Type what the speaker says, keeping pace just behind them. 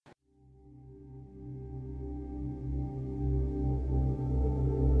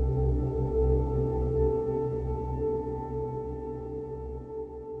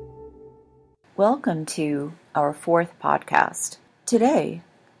Welcome to our fourth podcast. Today,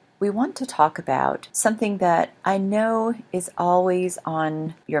 we want to talk about something that I know is always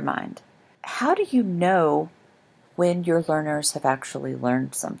on your mind. How do you know when your learners have actually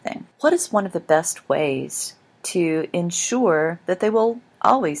learned something? What is one of the best ways to ensure that they will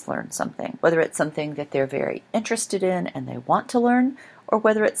always learn something? Whether it's something that they're very interested in and they want to learn, or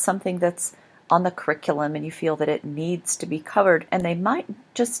whether it's something that's on the curriculum and you feel that it needs to be covered and they might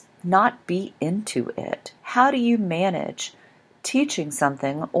just not be into it. How do you manage teaching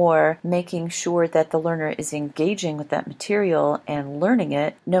something or making sure that the learner is engaging with that material and learning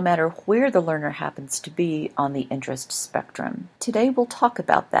it, no matter where the learner happens to be on the interest spectrum? Today we'll talk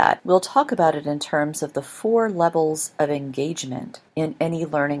about that. We'll talk about it in terms of the 4 levels of engagement in any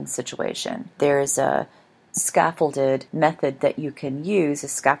learning situation. There's a scaffolded method that you can use, a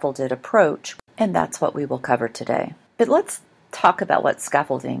scaffolded approach, and that's what we will cover today. But let's talk about what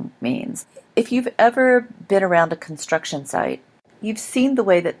scaffolding means. If you've ever been around a construction site, you've seen the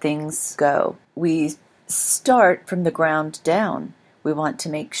way that things go. We start from the ground down. We want to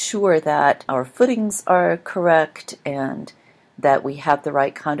make sure that our footings are correct and that we have the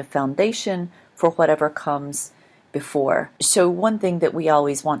right kind of foundation for whatever comes before. So one thing that we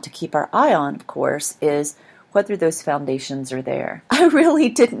always want to keep our eye on, of course, is whether those foundations are there. I really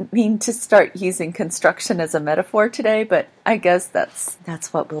didn't mean to start using construction as a metaphor today, but I guess that's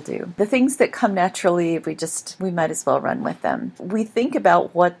what we'll do. The things that come naturally, we might as well run with them. We think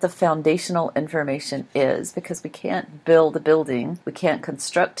about what the foundational information is because we can't build a building, we can't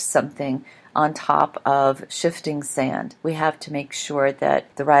construct something on top of shifting sand. We have to make sure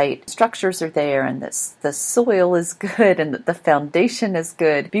that the right structures are there and that the soil is good and that the foundation is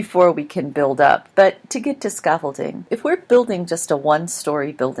good before we can build up. But to get to scaffolding, if we're building just a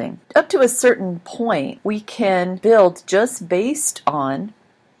 1-story building, up to a certain point, we can build just based on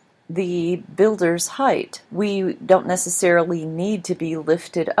the builder's height. We don't necessarily need to be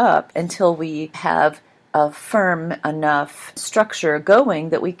lifted up until we have a firm enough structure going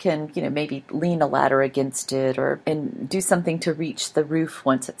that we can, maybe lean a ladder against it and do something to reach the roof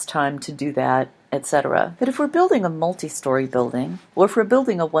once it's time to do that, etc. But if we're building a multi-story building, or if we're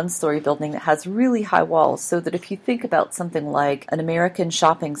building a 1-story building that has really high walls, so that if you think about something like an American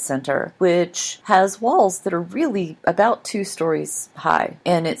shopping center, which has walls that are really about 2 stories high,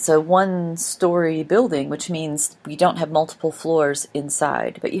 and it's a 1-story building, which means we don't have multiple floors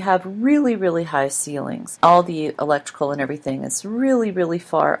inside, but you have really, really high ceilings. All the electrical and everything is really, really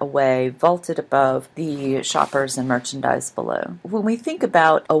far away, vaulted above the shoppers and merchandise below. When we think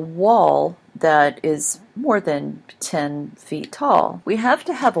about a wall that is more than 10 feet tall, we have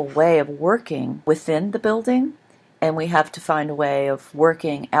to have a way of working within the building, and we have to find a way of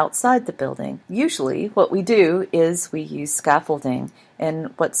working outside the building. Usually what we do is we use scaffolding.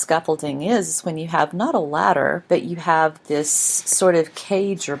 And what scaffolding is when you have not a ladder, but you have this sort of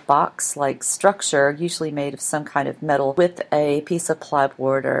cage or box-like structure, usually made of some kind of metal, with a piece of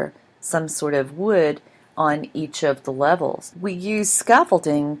plywood or some sort of wood on each of the levels. We use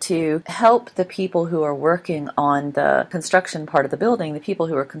scaffolding to help the people who are working on the construction part of the building, the people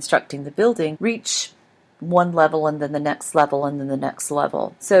who are constructing the building, reach one level and then the next level and then the next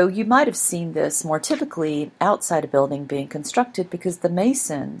level. So you might have seen this more typically outside a building being constructed because the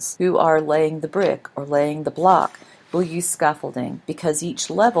masons who are laying the brick or laying the block will use scaffolding because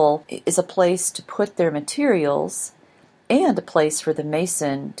each level is a place to put their materials and a place for the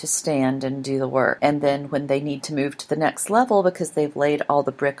mason to stand and do the work. And then when they need to move to the next level because they've laid all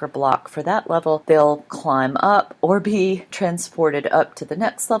the brick or block for that level, they'll climb up or be transported up to the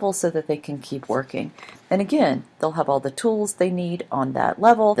next level so that they can keep working. And again, they'll have all the tools they need on that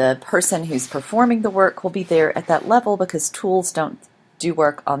level. The person who's performing the work will be there at that level because tools don't do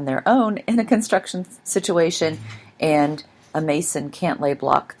work on their own in a construction situation, and a mason can't lay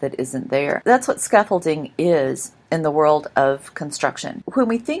block that isn't there. That's what scaffolding is in the world of construction. When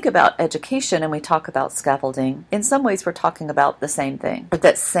we think about education and we talk about scaffolding, in some ways we're talking about the same thing, or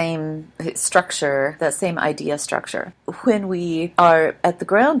that same structure, that same idea structure. When we are at the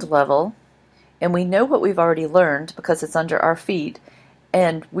ground level and we know what we've already learned because it's under our feet,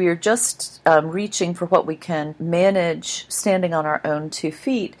 and we're just reaching for what we can manage standing on our own 2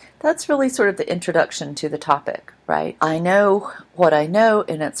 feet, that's really sort of the introduction to the topic, right? I know what I know,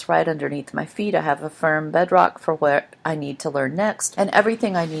 and it's right underneath my feet. I have a firm bedrock for what I need to learn next, and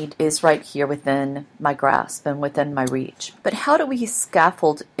everything I need is right here within my grasp and within my reach. But how do we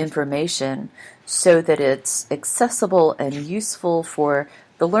scaffold information so that it's accessible and useful for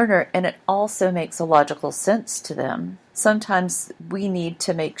the learner, and it also makes a logical sense to them. Sometimes we need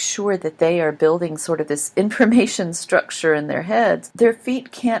to make sure that they are building sort of this information structure in their heads. Their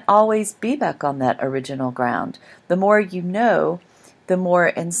feet can't always be back on that original ground. The more you know, the more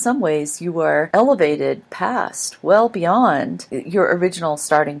in some ways you are elevated past, well beyond your original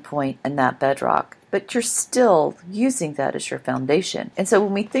starting point in that bedrock. But you're still using that as your foundation. And so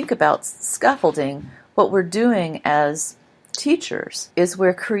when we think about scaffolding, what we're doing as teachers is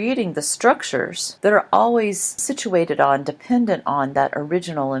we're creating the structures that are always situated on, dependent on that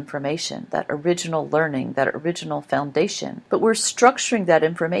original information, that original learning, that original foundation. But we're structuring that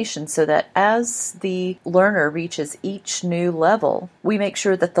information so that as the learner reaches each new level, we make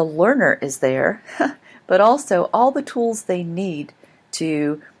sure that the learner is there, but also all the tools they need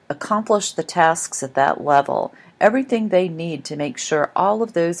to accomplish the tasks at that level. Everything they need to make sure all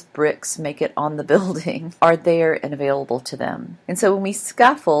of those bricks make it on the building are there and available to them. And so when we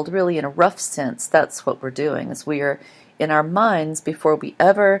scaffold, really in a rough sense, that's what we're doing, is we are in our minds, before we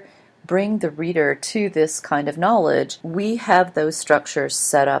ever bring the reader to this kind of knowledge, we have those structures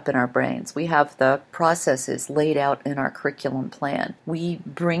set up in our brains. We have the processes laid out in our curriculum plan. We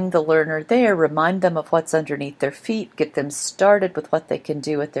bring the learner there, remind them of what's underneath their feet, get them started with what they can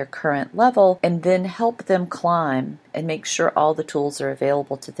do at their current level, and then help them climb and make sure all the tools are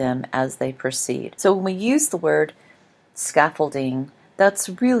available to them as they proceed. So when we use the word scaffolding, that's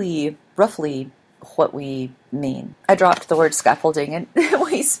really roughly what we mean. I dropped the word scaffolding and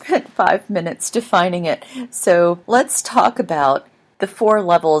we spent 5 minutes defining it. So let's talk about the 4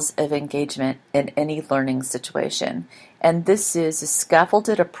 levels of engagement in any learning situation. And this is a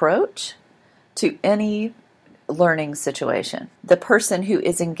scaffolded approach to any learning situation. The person who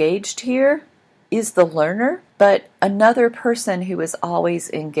is engaged here is the learner, but another person who is always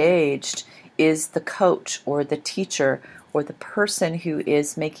engaged is the coach or the teacher or the person who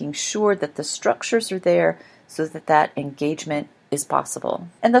is making sure that the structures are there so that that engagement is possible.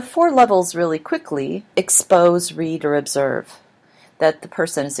 And the 4 levels really quickly: expose, read, or observe. That the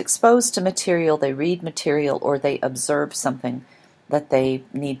person is exposed to material, they read material, or they observe something that they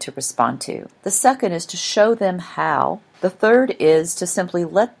need to respond to. The second is to show them how. The third is to simply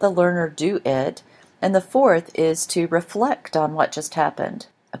let the learner do it. And the fourth is to reflect on what just happened.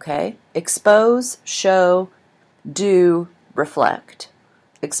 Okay? Expose, show, do, reflect.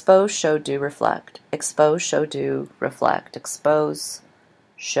 Expose, show, do, reflect. Expose, show, do, reflect. Expose,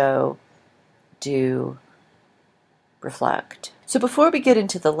 show, do, reflect. So before we get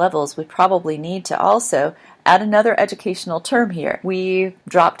into the levels, we probably need to also add another educational term here. We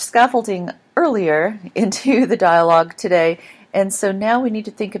dropped scaffolding earlier into the dialogue today, and so now we need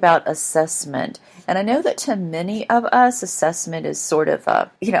to think about assessment. And I know that to many of us, assessment is sort of,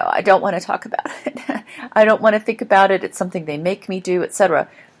 I don't want to talk about it. I don't want to think about it. It's something they make me do, etc.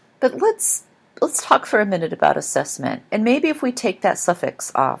 But let's talk for a minute about assessment. And maybe if we take that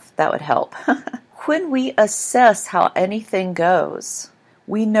suffix off, that would help. When we assess how anything goes,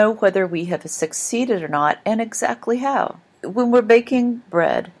 we know whether we have succeeded or not, and exactly how. When we're baking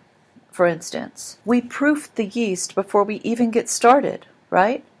bread, for instance, we proof the yeast before we even get started,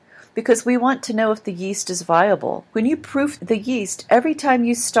 right? Because we want to know if the yeast is viable. When you proof the yeast, every time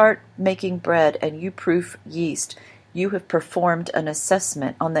you start making bread and you proof yeast, you have performed an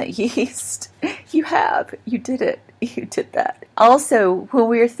assessment on that yeast. You did it. You did that. Also, when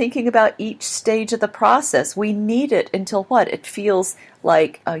we are thinking about each stage of the process, we knead it until what? It feels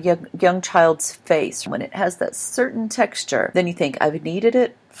like a young child's face. When it has that certain texture, then you think, I've kneaded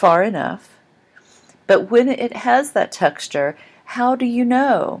it far enough. But when it has that texture, how do you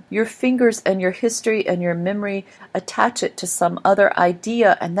know? Your fingers and your history and your memory attach it to some other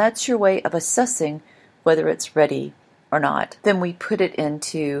idea, and that's your way of assessing whether it's ready or not. Then we put it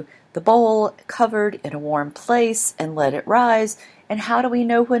into the bowl, covered in a warm place, and let it rise. And how do we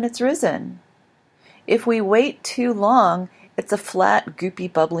know when it's risen? If we wait too long, it's a flat,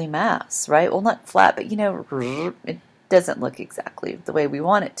 goopy, bubbly mass, right? Well, not flat, but it doesn't look exactly the way we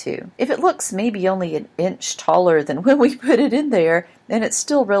want it to. If it looks maybe only an inch taller than when we put it in there, and it's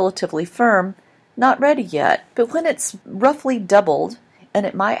still relatively firm, not ready yet. But when it's roughly doubled, and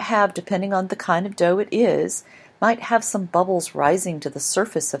it might have, depending on the kind of dough it is, might have some bubbles rising to the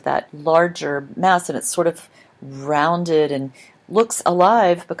surface of that larger mass, and it's sort of rounded and looks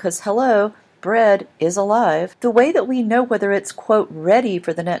alive because, hello, bread is alive. The way that we know whether it's, quote, ready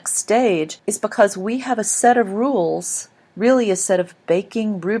for the next stage is because we have a set of rules, really a set of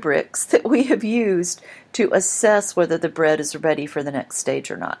baking rubrics that we have used to assess whether the bread is ready for the next stage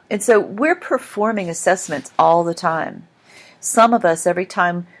or not. And so we're performing assessments all the time. Some of us, every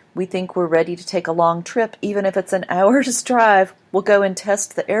time we think we're ready to take a long trip, even if it's an hour's drive, we'll go and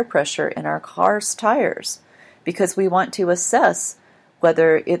test the air pressure in our car's tires because we want to assess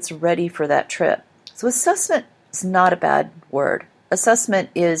whether it's ready for that trip. So assessment is not a bad word. Assessment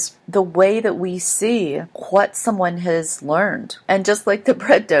is the way that we see what someone has learned. And just like the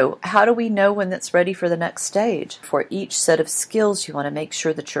bread dough, how do we know when it's ready for the next stage? For each set of skills, you want to make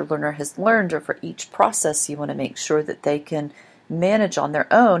sure that your learner has learned, or for each process, you want to make sure that they can manage on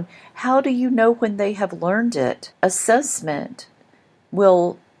their own. How do you know when they have learned it? Assessment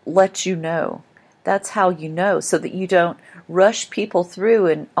will let you know. That's how you know, so that you don't rush people through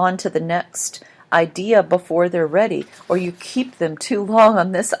and on to the next idea before they're ready, or you keep them too long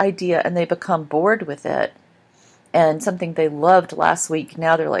on this idea and they become bored with it. And something they loved last week,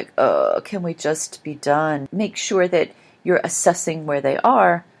 now they're like, oh, can we just be done? Make sure that you're assessing where they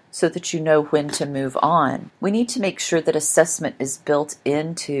are so that you know when to move on. We need to make sure that assessment is built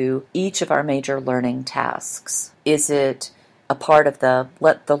into each of our major learning tasks. Is it a part of the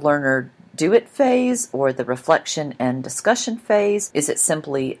let the learner do it phase or the reflection and discussion phase? Is it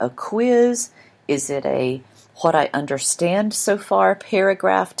simply a quiz? Is it a what I understand so far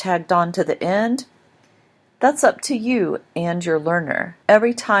paragraph tagged on to the end? That's up to you and your learner.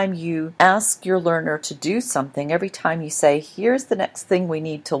 Every time you ask your learner to do something, every time you say, here's the next thing we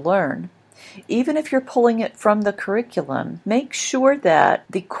need to learn, even if you're pulling it from the curriculum, make sure that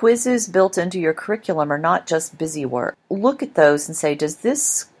the quizzes built into your curriculum are not just busy work. Look at those and say, does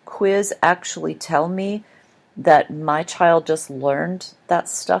this quiz actually tell me that my child just learned that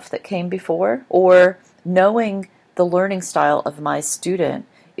stuff that came before? Or knowing the learning style of my student,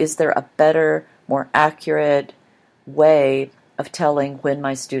 is there a better, more accurate way of telling when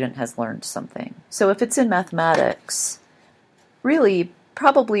my student has learned something? So if it's in mathematics, really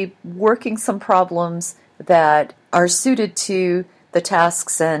probably working some problems that are suited to the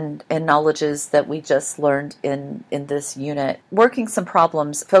tasks and knowledges that we just learned in this unit. Working some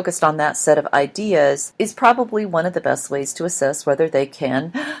problems focused on that set of ideas is probably one of the best ways to assess whether they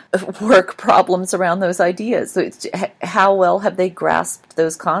can work problems around those ideas. So how well have they grasped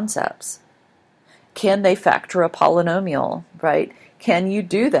those concepts? Can they factor a polynomial, right? Can you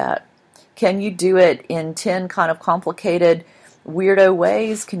do that? Can you do it in 10 kind of complicated, weirdo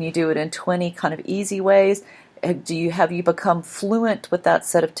ways? Can you do it in 20 kind of easy ways? Have you become fluent with that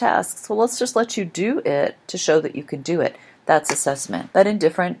set of tasks? Well, let's just let you do it to show that you can do it. That's assessment. But in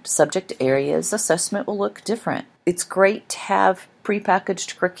different subject areas, assessment will look different. It's great to have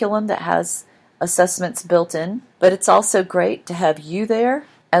prepackaged curriculum that has assessments built in, but it's also great to have you there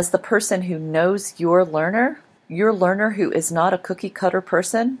as the person who knows your learner who is not a cookie cutter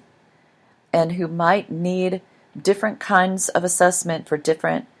person and who might need different kinds of assessment for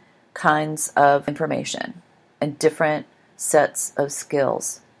different kinds of information and different sets of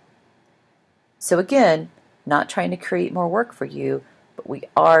skills. So again, not trying to create more work for you, but we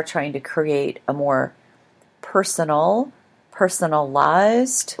are trying to create a more personalized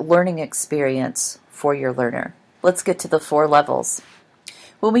learning experience for your learner. Let's get to the 4 levels.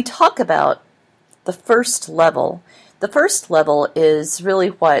 When we talk about the first level is really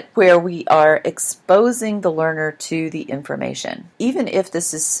where we are exposing the learner to the information. Even if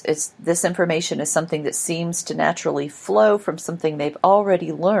this information is something that seems to naturally flow from something they've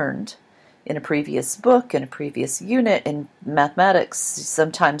already learned in a previous book, in a previous unit. In mathematics,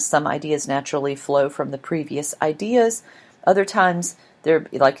 sometimes some ideas naturally flow from the previous ideas. Other times, they're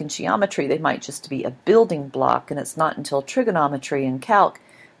like in geometry, they might just be a building block, and it's not until trigonometry and calc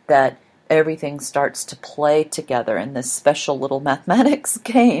that everything starts to play together in this special little mathematics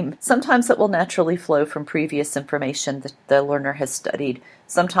game. Sometimes it will naturally flow from previous information that the learner has studied.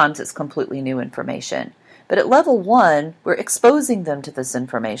 Sometimes it's completely new information. But at level 1, we're exposing them to this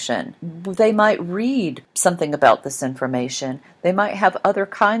information. They might read something about this information. They might have other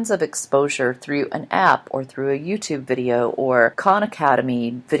kinds of exposure through an app or through a YouTube video or Khan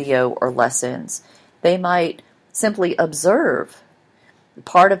Academy video or lessons. They might simply observe.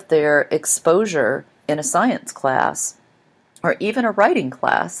 Part of their exposure in a science class or even a writing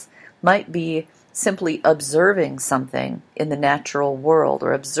class might be simply observing something in the natural world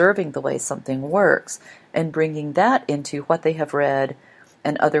or observing the way something works and bringing that into what they have read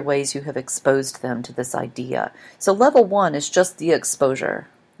and other ways you have exposed them to this idea. So level 1 is just the exposure.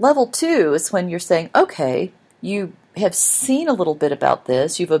 Level 2 is when you're saying, okay, you have seen a little bit about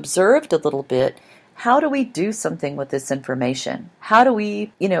this, you've observed a little bit. How do we do something with this information? How do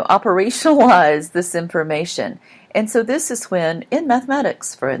we, operationalize this information? And so this is when, in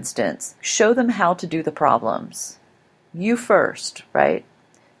mathematics, for instance, show them how to do the problems. You first, right?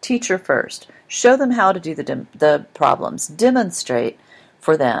 Teacher first. Show them how to do the problems. Demonstrate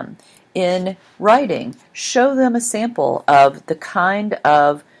for them. In writing, show them a sample of the kind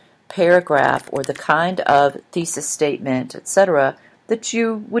of paragraph or the kind of thesis statement, etc., that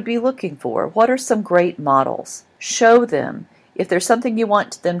you would be looking for. What are some great models? Show them. If there's something you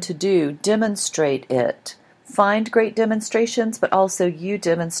want them to do, demonstrate it. Find great demonstrations, but also you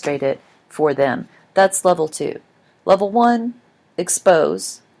demonstrate it for them. That's level 2. Level 1,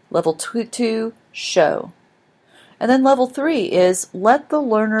 expose. Level 2, show. And then level 3 is let the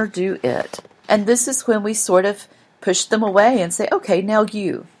learner do it. And this is when we sort of push them away and say, okay, now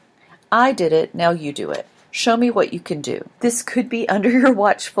you. I did it, now you do it. Show me what you can do. This could be under your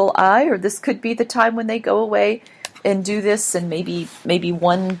watchful eye, or this could be the time when they go away and do this, and maybe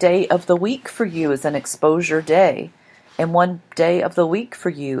one day of the week for you is an exposure day, and one day of the week for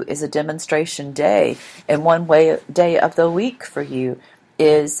you is a demonstration day, and day of the week for you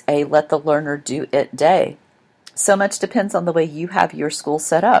is a let the learner do it day. So much depends on the way you have your school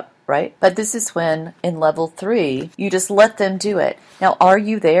set up, right? But this is when, in level 3, you just let them do it. Now, are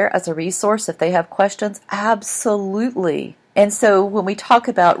you there as a resource if they have questions? Absolutely. And so when we talk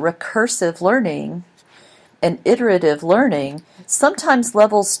about recursive learning and iterative learning, sometimes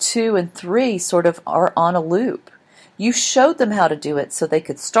levels 2 and 3 sort of are on a loop. You showed them how to do it so they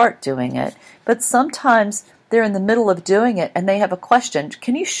could start doing it, but sometimes they're in the middle of doing it and they have a question.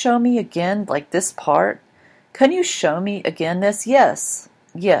 Can you show me again, like this part? Can you show me again this?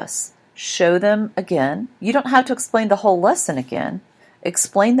 Yes. Show them again. You don't have to explain the whole lesson again.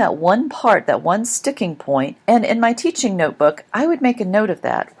 Explain that one part, that one sticking point. And in my teaching notebook, I would make a note of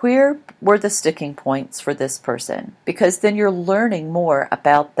that. Where were the sticking points for this person? Because then you're learning more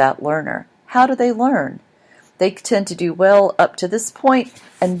about that learner. How do they learn? They tend to do well up to this point,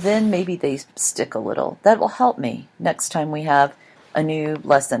 and then maybe they stick a little. That will help me next time we have a new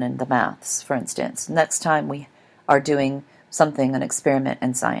lesson in the maths, for instance. Next time we are doing something, an experiment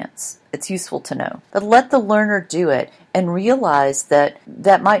in science. It's useful to know. But let the learner do it and realize that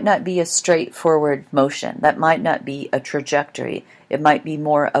that might not be a straightforward motion. That might not be a trajectory. It might be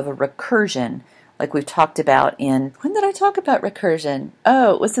more of a recursion, like we've talked about in... When did I talk about recursion?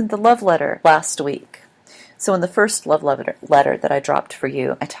 Oh, it was in the love letter last week. So in the first love letter that I dropped for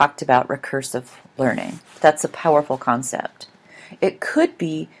you, I talked about recursive learning. That's a powerful concept. It could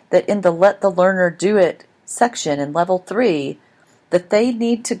be that in the let the learner do it section in level 3, that they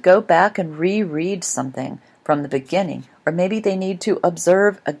need to go back and reread something from the beginning, or maybe they need to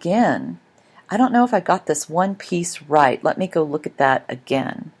observe again. I don't know if I got this one piece right. Let me go look at that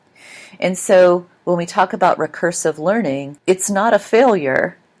again. And so when we talk about recursive learning, it's not a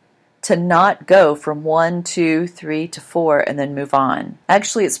failure to not go from 1, 2, 3 to 4 and then move on.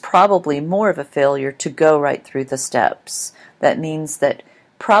 Actually, it's probably more of a failure to go right through the steps. That means that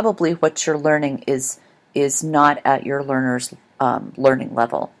probably what you're learning is not at your learner's learning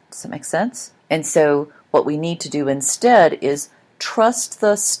level. Does that make sense? And so what we need to do instead is trust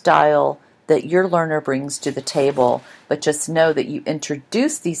the style that your learner brings to the table, but just know that you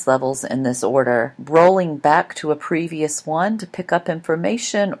introduce these levels in this order, rolling back to a previous one to pick up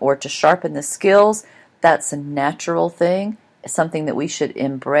information or to sharpen the skills. That's a natural thing, something that we should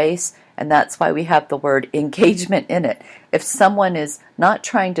embrace, and that's why we have the word engagement in it. If someone is not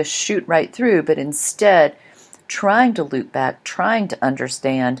trying to shoot right through, but instead trying to loop back, trying to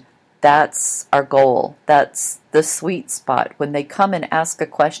understand, that's our goal. That's the sweet spot. When they come and ask a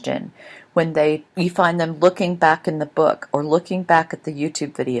question, when you find them looking back in the book or looking back at the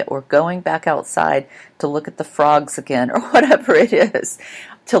YouTube video or going back outside to look at the frogs again or whatever it is,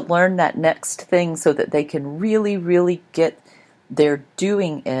 to learn that next thing so that they can really, really get their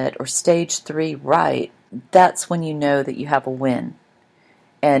doing it or stage 3 right, that's when you know that you have a win.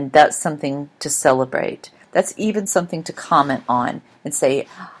 And that's something to celebrate. That's even something to comment on and say,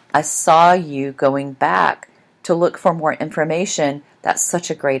 I saw you going back to look for more information. That's such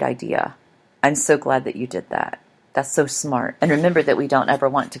a great idea. I'm so glad that you did that. That's so smart. And remember that we don't ever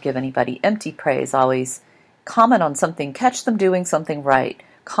want to give anybody empty praise. Always comment on something, catch them doing something right.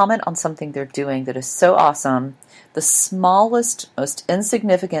 Comment on something they're doing that is so awesome. The smallest, most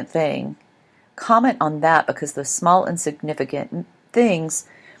insignificant thing, comment on that, because the small, insignificant things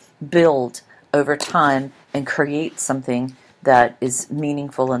build over time and create something that is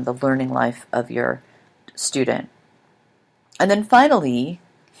meaningful in the learning life of your student. And then finally,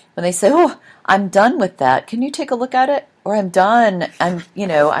 when they say, oh, I'm done with that, can you take a look at it? Or I'm done,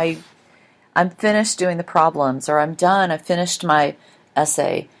 I'm finished doing the problems, or I'm done, I finished my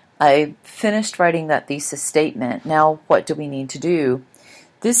essay, I finished writing that thesis statement. Now what do we need to do?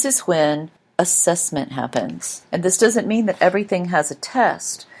 This is when assessment happens. And this doesn't mean that everything has a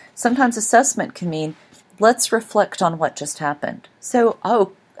test. Sometimes assessment can mean let's reflect on what just happened. So,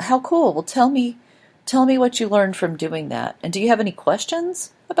 oh, how cool. Well, tell me what you learned from doing that. And do you have any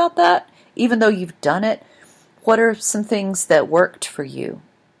questions about that? Even though you've done it, what are some things that worked for you?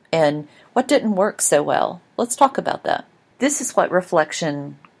 And what didn't work so well? Let's talk about that. This is what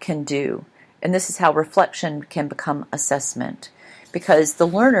reflection can do. And this is how reflection can become assessment. Because the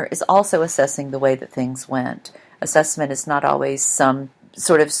learner is also assessing the way that things went. Assessment is not always some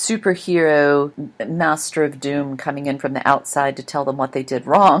sort of superhero master of doom coming in from the outside to tell them what they did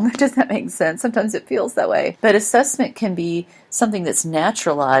wrong. Does that make sense? Sometimes it feels that way. But assessment can be something that's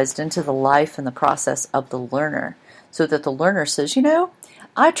naturalized into the life and the process of the learner, so that the learner says,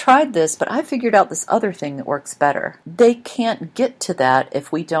 I tried this, but I figured out this other thing that works better. They can't get to that if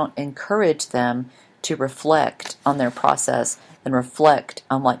we don't encourage them to reflect on their process and reflect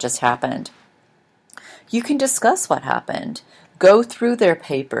on what just happened. You can discuss what happened. Go through their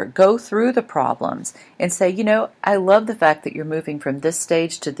paper, go through the problems, and say, I love the fact that you're moving from this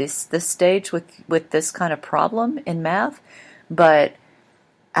stage to this stage with this kind of problem in math, but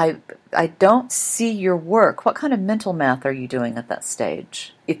I don't see your work. What kind of mental math are you doing at that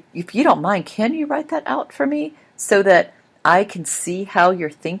stage? If you don't mind, can you write that out for me so that I can see how you're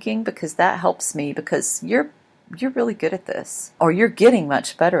thinking? Because that helps me, because you're really good at this, or you're getting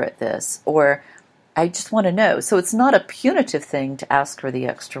much better at this, or I just want to know. So it's not a punitive thing to ask for the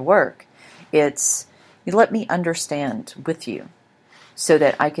extra work. It's, you let me understand with you so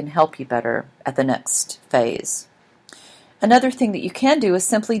that I can help you better at the next phase. Another thing that you can do is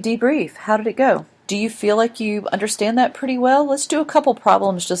simply debrief. How did it go? Do you feel like you understand that pretty well? Let's do a couple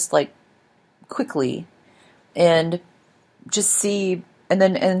problems just like quickly and just see, and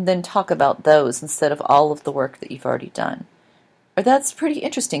then talk about those instead of all of the work that you've already done. Or that's pretty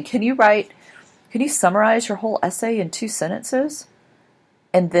interesting. Can you summarize your whole essay in 2 sentences?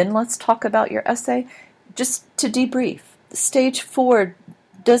 And then let's talk about your essay. Just to debrief. Stage 4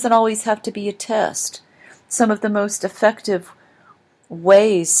 doesn't always have to be a test. Some of the most effective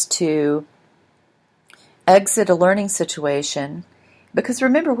ways to exit a learning situation, because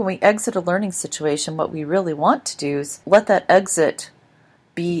remember, when we exit a learning situation, what we really want to do is let that exit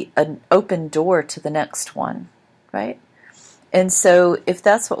be an open door to the next one, right? And so if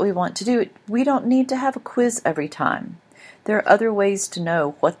that's what we want to do, we don't need to have a quiz every time. There are other ways to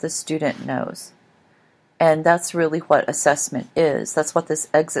know what the student knows. And that's really what assessment is. That's what this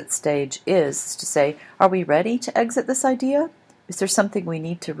exit stage is to say, are we ready to exit this idea? Is there something we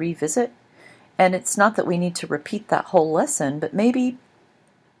need to revisit? And it's not that we need to repeat that whole lesson, but maybe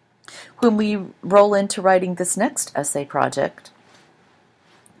when we roll into writing this next essay project,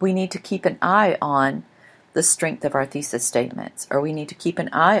 we need to keep an eye on the strength of our thesis statements, or we need to keep an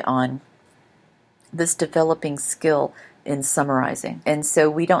eye on this developing skill in summarizing. And so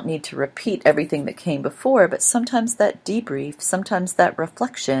we don't need to repeat everything that came before, but sometimes that debrief, sometimes that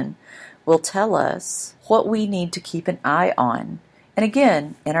reflection will tell us what we need to keep an eye on. And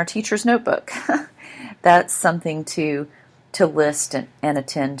again, in our teacher's notebook, that's something to list and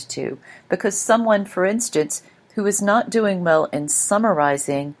attend to. Because someone, for instance, who is not doing well in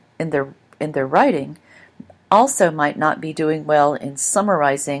summarizing in their writing also might not be doing well in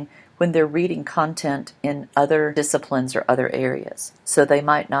summarizing when they're reading content in other disciplines or other areas. So they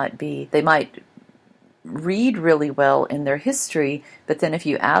might read really well in their history, but then if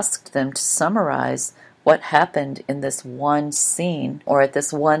you asked them to summarize what happened in this one scene or at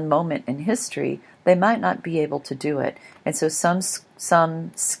this one moment in history, they might not be able to do it. And so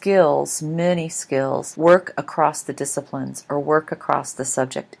some skills, many skills, work across the disciplines or work across the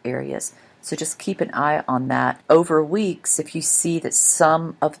subject areas. So just keep an eye on that. Over weeks, if you see that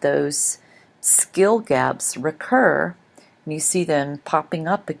some of those skill gaps recur, and you see them popping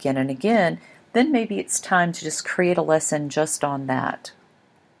up again and again, then maybe it's time to just create a lesson just on that,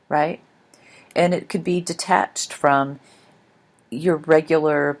 right? And it could be detached from your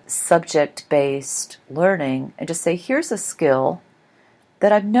regular subject-based learning and just say, here's a skill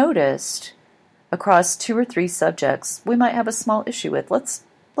that I've noticed across 2 or 3 subjects we might have a small issue with. Let's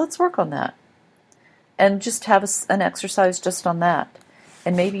work on that. And just have an exercise just on that.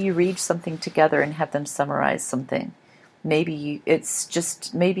 And maybe you read something together and have them summarize something. Maybe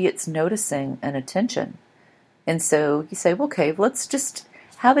it's noticing and attention. And so you say, well, okay, let's just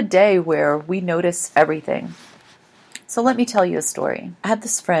have a day where we notice everything. So let me tell you a story. I have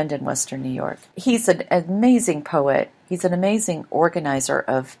this friend in Western New York. He's an amazing poet. He's an amazing organizer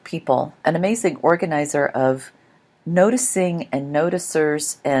of people, an amazing organizer of noticing and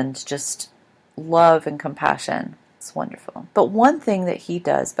noticers and just love and compassion. It's wonderful. But one thing that he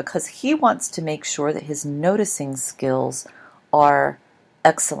does, because he wants to make sure that his noticing skills are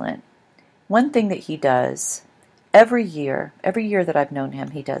excellent, One thing that he does every year that I've known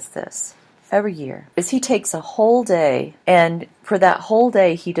him, he does this. Every year, is he takes a whole day, and for that whole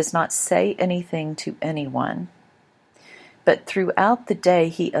day, he does not say anything to anyone. But throughout the day,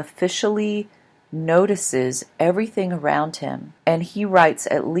 he officially notices everything around him, and he writes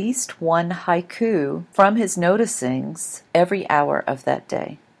at least one haiku from his noticings every hour of that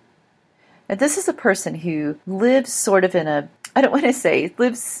day. And this is a person who lives sort of in a, I don't want to say,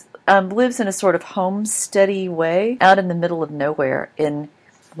 lives in a sort of homesteady way out in the middle of nowhere in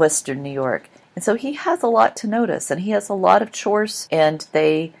Western New York. And so he has a lot to notice, and he has a lot of chores, and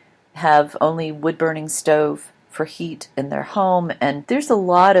they have only wood-burning stove for heat in their home, and there's a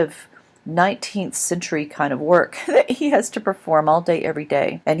lot of 19th century kind of work that he has to perform all day, every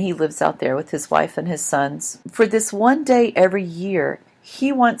day. And he lives out there with his wife and his sons. For this one day every year,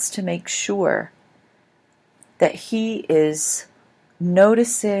 he wants to make sure that he is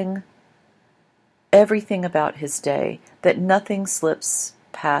noticing everything about his day, that nothing slips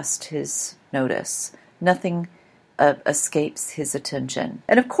past his notice, nothing escapes his attention.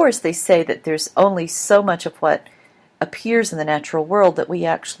 And of course, they say that there's only so much of what appears in the natural world that we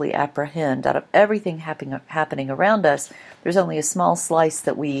actually apprehend. Out of everything happening around us, there's only a small slice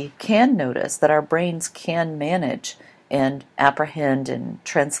that we can notice, that our brains can manage and apprehend and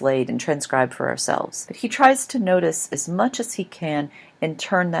translate and transcribe for ourselves. But he tries to notice as much as he can and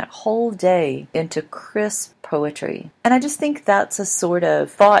turn that whole day into crisp poetry. And I just think that's a sort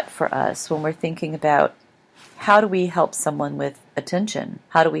of thought for us when we're thinking about how do we help someone with attention?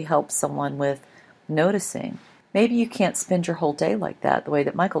 How do we help someone with noticing? Maybe you can't spend your whole day like that, the way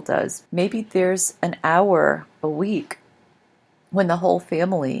that Michael does. Maybe there's an hour a week when the whole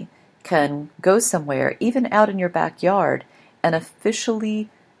family can go somewhere, even out in your backyard, and officially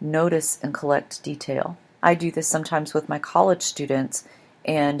notice and collect detail. I do this sometimes with my college students,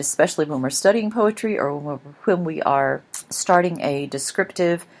 and especially when we're studying poetry or when we are starting a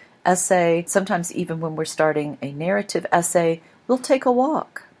descriptive essay, sometimes even when we're starting a narrative essay, we'll take a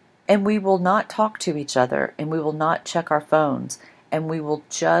walk. And we will not talk to each other, and we will not check our phones, and we will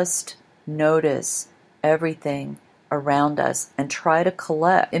just notice everything around us and try to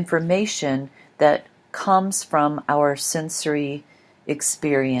collect information that comes from our sensory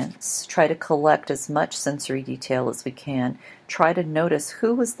experience. Try to collect as much sensory detail as we can. Try to notice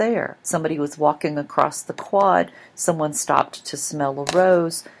who was there. Somebody was walking across the quad. Someone stopped to smell a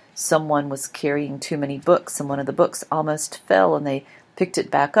rose. Someone was carrying too many books, and one of the books almost fell, and they picked it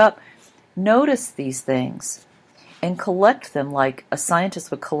back up. Notice these things and collect them like a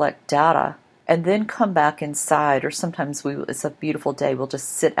scientist would collect data, and then come back inside, or sometimes it's a beautiful day, we'll just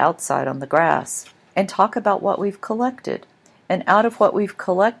sit outside on the grass and talk about what we've collected. And out of what we've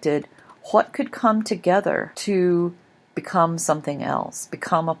collected, what could come together to become something else,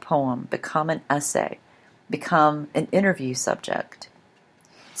 become a poem, become an essay, become an interview subject.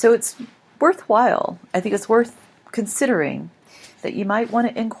 So it's worthwhile. I think it's worth considering that you might want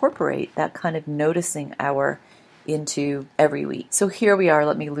to incorporate that kind of noticing hour into every week. So here we are.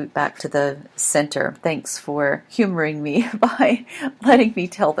 Let me loop back to the center. Thanks for humoring me by letting me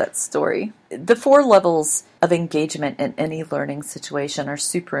tell that story. The 4 levels of engagement in any learning situation are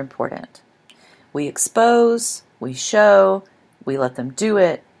super important. We expose, we show, we let them do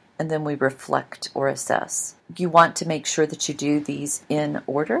it, and then we reflect or assess. You want to make sure that you do these in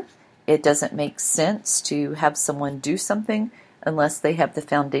order. It doesn't make sense to have someone do something unless they have the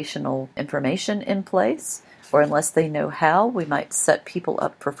foundational information in place, or unless they know how. We might set people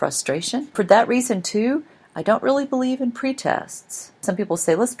up for frustration. For that reason, too, I don't really believe in pretests. Some people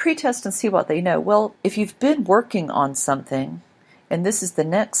say, let's pretest and see what they know. Well, if you've been working on something, and this is the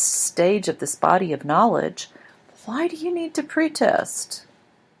next stage of this body of knowledge, why do you need to pretest?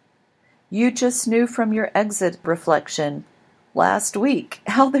 You just knew from your exit reflection last week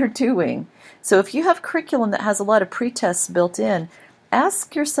how they're doing. So if you have curriculum that has a lot of pretests built in,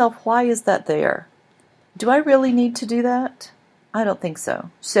 ask yourself, why is that there? Do I really need to do that? I don't think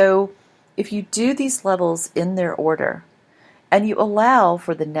so. So if you do these levels in their order, and you allow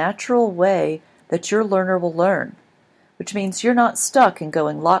for the natural way that your learner will learn, which means you're not stuck in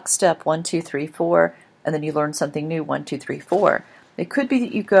going lockstep 1, 2, 3, 4, and then you learn something new 1, 2, 3, 4. It could be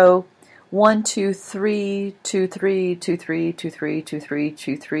that you go 1, 2, 3, 2, 3, 2, 3, 2, 3, 2, 3,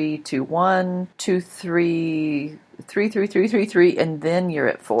 2, 3, 2, 1, 2, 3, 3, 3, 3, 3, 3, and then you're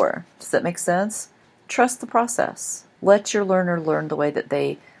at 4. Does that make sense? Trust the process. Let your learner learn the way that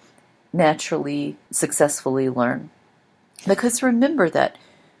they naturally, successfully learn. Because remember that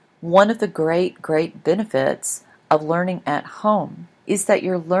one of the great, great benefits of learning at home is that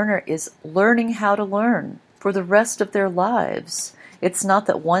your learner is learning how to learn for the rest of their lives. It's not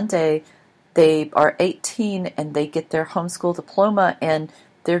that one day they are 18 and they get their homeschool diploma and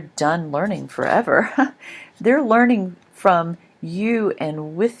they're done learning forever. They're learning from you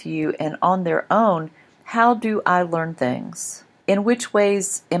and with you and on their own. How do I learn things? In which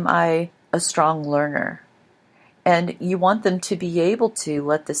ways am I a strong learner? And you want them to be able to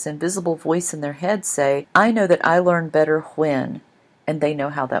let this invisible voice in their head say, I know that I learn better when, and they know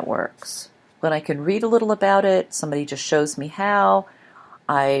how that works. When I can read a little about it, somebody just shows me how,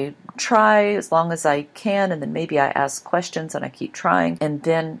 I try as long as I can, and then maybe I ask questions and I keep trying, and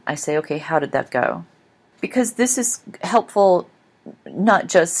then I say, okay, how did that go? Because this is helpful not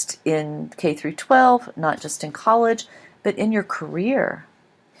just in K through 12, not just in college, but in your career.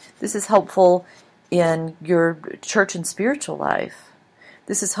 This is helpful in your church and spiritual life.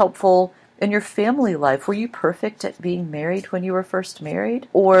 This is helpful in your family life. Were you perfect at being married when you were first married?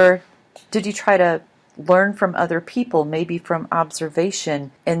 Or did you try to learn from other people, maybe from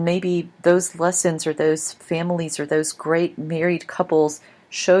observation, and maybe those lessons or those families or those great married couples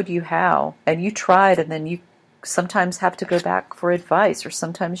showed you how, and you tried, and then you sometimes have to go back for advice, or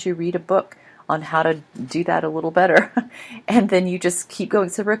sometimes you read a book on how to do that a little better, and then you just keep going.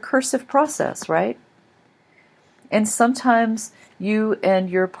 It's a recursive process, right? And sometimes you and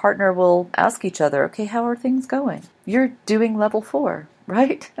your partner will ask each other, okay, how are things going? You're doing level 4,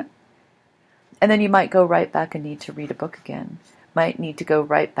 right? And then you might go right back and need to read a book again. Might need to go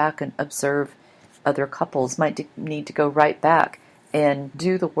right back and observe other couples. Might need to go right back and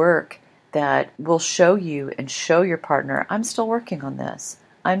do the work that will show you and show your partner, I'm still working on this.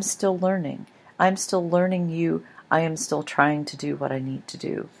 I'm still learning. I'm still learning you. I am still trying to do what I need to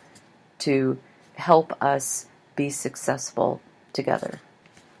do to help us be successful together.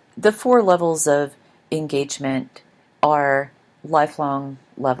 The 4 levels of engagement are lifelong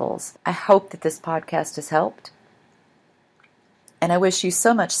levels. I hope that this podcast has helped. And I wish you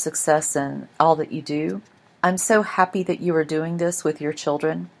so much success in all that you do. I'm so happy that you are doing this with your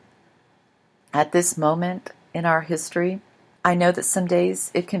children at this moment in our history. I know that some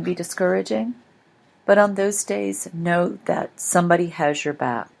days it can be discouraging, but on those days, know that somebody has your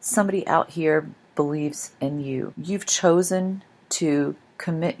back. Somebody out here believes in you. You've chosen to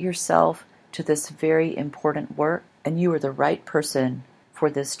commit yourself to this very important work, and you are the right person for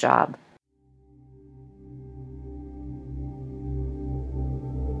this job.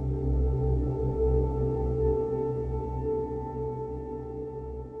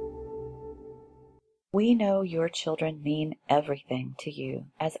 We know your children mean everything to you,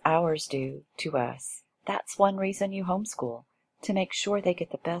 as ours do to us. That's one reason you homeschool, to make sure they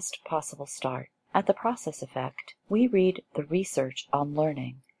get the best possible start. At The Process Effect, we read the research on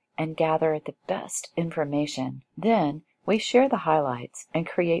learning and gather the best information. Then, we share the highlights and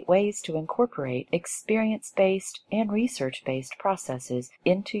create ways to incorporate experience-based and research-based processes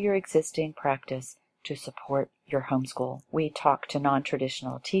into your existing practice to support your homeschool. We talk to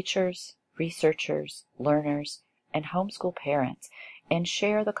non-traditional teachers, researchers, learners, and homeschool parents, and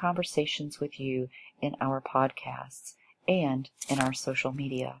share the conversations with you in our podcasts and in our social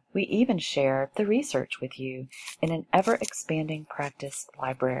media. We even share the research with you in an ever-expanding practice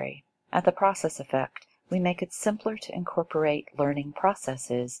library. At The Process Effect, we make it simpler to incorporate learning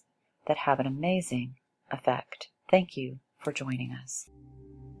processes that have an amazing effect. Thank you for joining us.